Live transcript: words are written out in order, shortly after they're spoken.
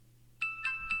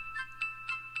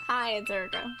Hi, it's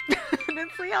Erica. And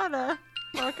it's Liana.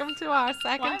 Welcome to our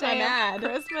second day of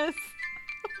Christmas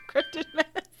Cryptid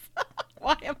Myths.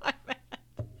 Why am I mad?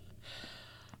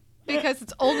 Because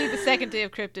it's only the second day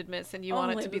of Cryptid Myths, and you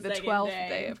want it to be the 12th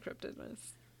day of Cryptid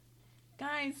Myths.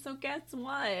 Guys, so guess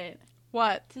what?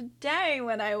 What? Today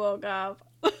when I woke up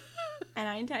and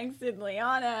I texted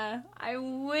Liana, I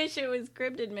wish it was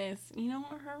Cryptid Myths. You know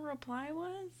what her reply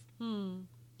was?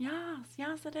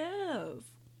 Yes, it is.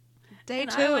 Day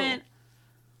and 2. I went,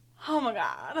 oh my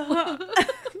God.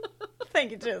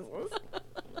 Thank you, Jesus.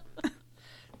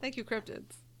 Thank you,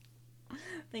 Cryptids.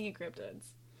 Thank you, Cryptids.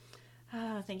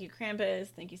 Thank you, Krampus.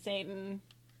 Thank you, Satan.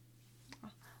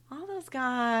 All those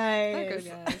guys. They're good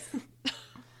guys.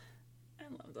 I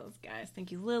love those guys.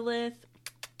 Thank you, Lilith.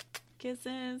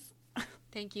 Kisses.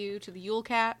 Than't you to the Yule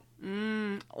Cat.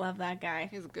 Love that guy.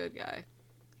 He's a good guy.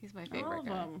 He's my favorite All of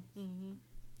guy. them. Mm-hmm.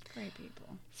 Great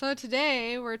people. So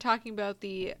today we're talking about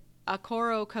the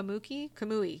Akoro Kamui.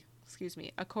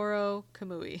 Akoro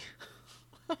Kamui.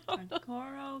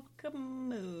 Akoro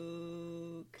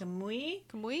Kamui. Kamui?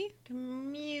 Kamui?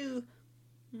 Kamui.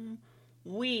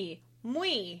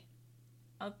 Mui.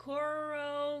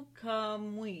 Akoro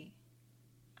Kamui.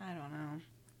 I don't know.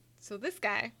 So this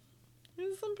guy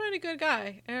is some pretty good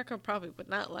guy. Erica probably would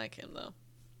not like him, though.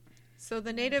 So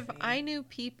the native Ainu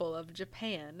people of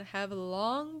Japan have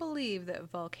long believed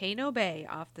that Volcano Bay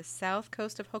off the south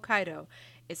coast of Hokkaido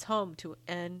is home to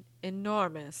an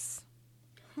enormous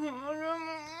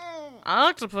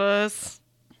octopus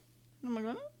Oh my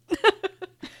God.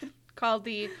 called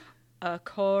the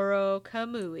Akoro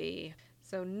Kamui.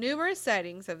 So numerous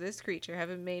sightings of this creature have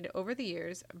been made over the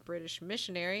years. A British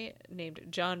missionary named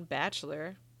John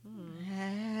Batchelor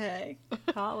Hey,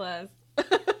 call us.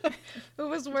 who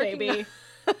was working JB.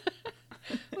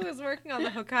 who was working on the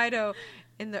Hokkaido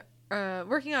in the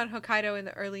Hokkaido in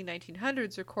the early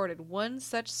 1900s recorded one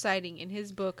such sighting in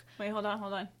his book. Wait, hold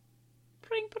on.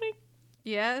 Pring.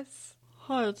 Yes.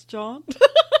 Hi, it's John.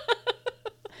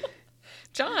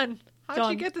 John, how'd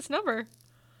John. you get this number?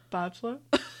 Bachelor.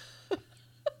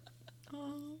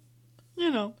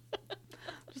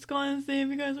 Just calling to see if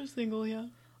you guys are single, yeah.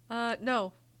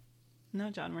 No. No,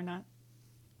 John, we're not.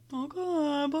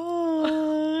 Okay,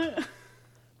 bye.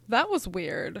 That was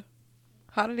weird.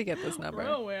 How did he get this number?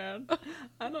 Real weird.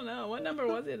 I don't know. What number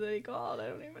was it that he called? I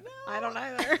don't even know. I don't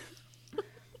either.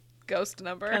 Ghost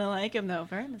number. Kind of like him, though.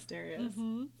 Very mysterious.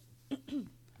 Mm-hmm.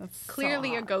 That's so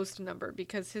Clearly a hot. ghost number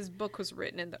because his book was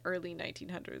written in the early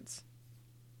 1900s.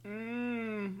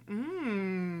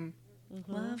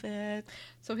 Love it.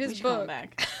 So We his should call him book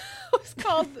back.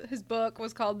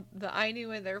 was called The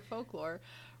Ainu and Their Folklore,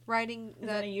 writing Is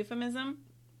that a euphemism?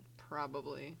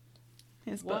 probably.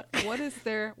 His book. What is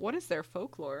their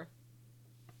folklore?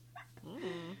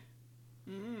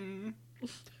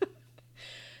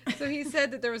 So he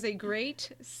said that there was a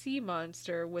great sea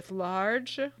monster with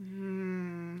large Oh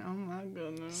my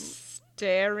goodness.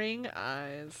 staring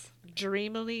eyes,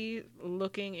 dreamily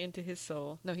looking into his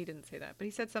soul. No, he didn't say that, but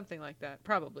he said something like that,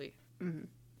 probably.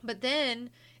 But then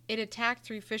it attacked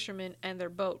 3 fishermen and their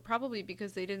boat, probably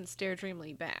because they didn't stare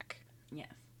dreamily back.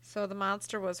 Yes. So the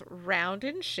monster was round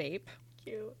in shape,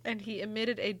 Cute. and he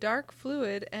emitted a dark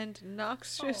fluid and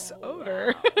noxious Oh,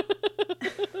 odor.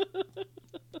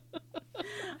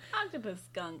 Octopus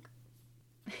skunk.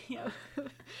 Yep.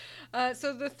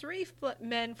 So the 3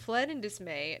 men fled in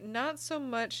dismay, not so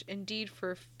much indeed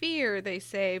for fear, they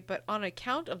say, but on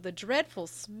account of the dreadful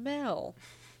smell.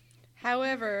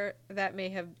 However, that may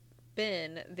have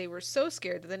been, they were so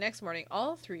scared that the next morning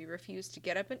all 3 refused to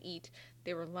get up and eat.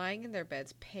 They were lying in their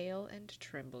beds, pale and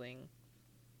trembling.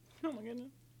 Oh my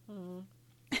goodness.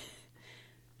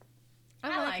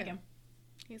 I like him.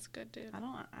 He's a good dude.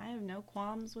 I have no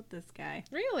qualms with this guy.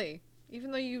 Really?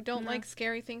 Even though you don't No. like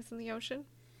scary things in the ocean?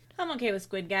 I'm okay with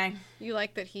Squid Guy. You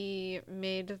like that he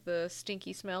made the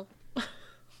stinky smell?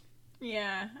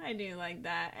 Yeah, I do like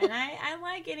that. And I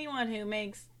like anyone who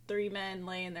makes 3 men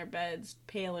lay in their beds,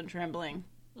 pale and trembling.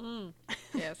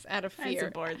 Yes, out of I fear.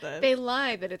 support this. They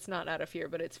lie that it's not out of fear,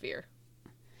 but it's fear.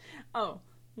 Oh,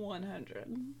 100.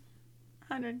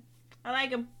 100. I like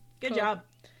him. Good Cool. job.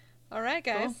 All right,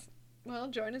 guys. Well,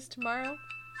 join us tomorrow.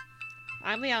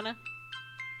 I'm Liana.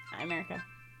 Hi, America.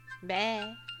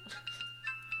 Bye.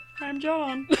 I'm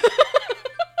John.